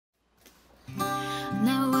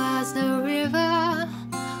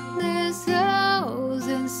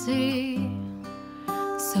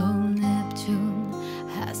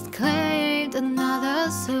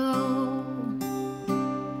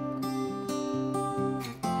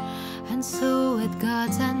and soul with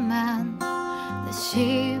gods and man. The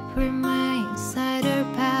sheep remain inside her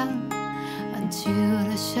pen until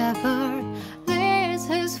the shepherd leads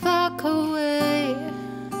his flock away.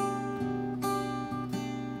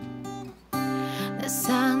 The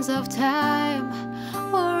sands of time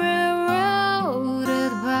were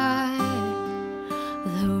eroded by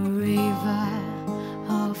the river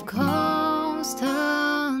of constant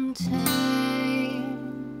change.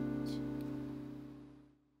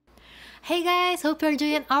 Hey guys, hope you're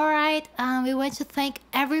doing alright. We want to thank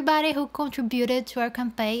everybody who contributed to our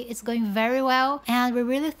campaign. It's going very well and we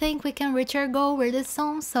really think we can reach our goal with this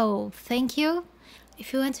song, so thank you.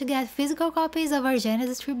 If you want to get physical copies of our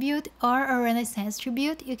Genesis tribute or our Renaissance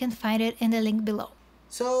tribute, you can find it in the link below.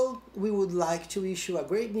 So, we would like to wish you a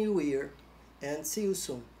great new year and see you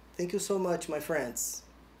soon. Thank you so much, my friends.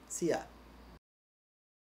 See ya.